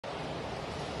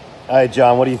All right,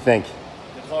 John, what do you think?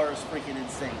 The car is freaking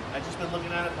insane. I've just been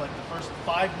looking at it for like the first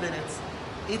 5 minutes.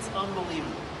 It's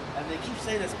unbelievable. And they keep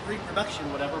saying it's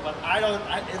pre-production, whatever, but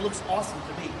it looks awesome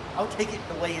to me. I'll take it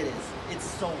the way it is. It's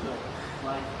so good.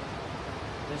 Like,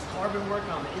 there's carbon work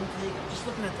on the intake. I'm just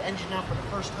looking at the engine now for the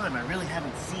first time. I really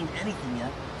haven't seen anything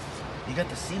yet. You got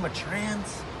the SEMA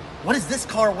trans. What does this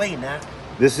car weigh, Nat?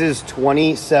 This is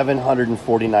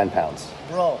 2,749 pounds.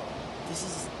 Bro, this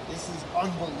is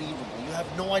unbelievable. You have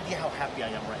no idea how happy I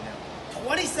am right now.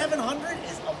 2,700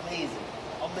 is amazing.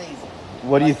 Amazing.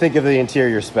 What do you think of the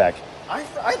interior spec? I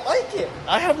like it.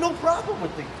 I have no problem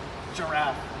with the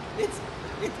giraffe. It's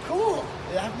cool.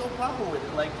 I have no problem with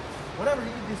it. Like, whatever,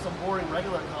 you can do some boring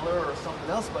regular color or something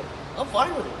else, but I'm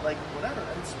fine with it. Like, whatever.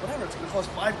 It's gonna cost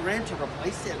 $5,000 to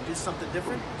replace it and do something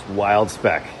different. It's wild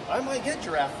spec. I might get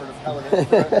giraffe for the hell of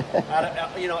it.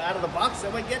 Out of the box, I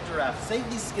might get giraffe. Save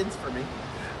these skins for me.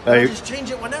 I'll just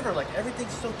change it whenever. Like,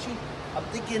 everything's so cheap. I'm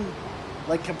thinking,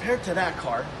 like, compared to that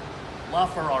car,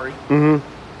 LaFerrari,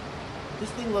 this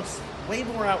thing looks way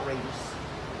more outrageous,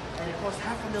 and it costs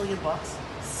 $500,000.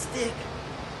 Stick.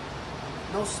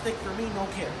 No stick for me, no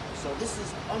care. So this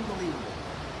is unbelievable.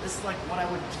 This is like what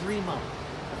I would dream of.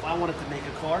 If I wanted to make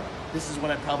a car, this is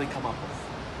what I'd probably come up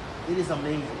with. It is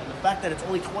amazing. And the fact that it's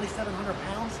only 2,700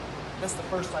 pounds, that's the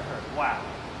first I heard. Wow.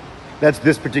 That's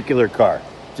this particular car,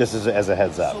 just as a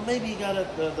heads up. So maybe you got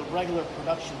the regular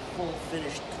production full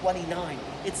finished 29.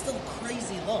 It's still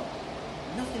crazy low.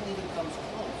 Nothing even comes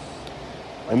close.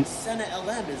 Like the Senna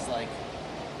LM is like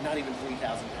not even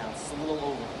 3,000 pounds. It's a little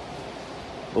over.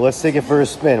 Well, let's take it for a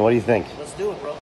spin. What do you think? Let's do it, bro.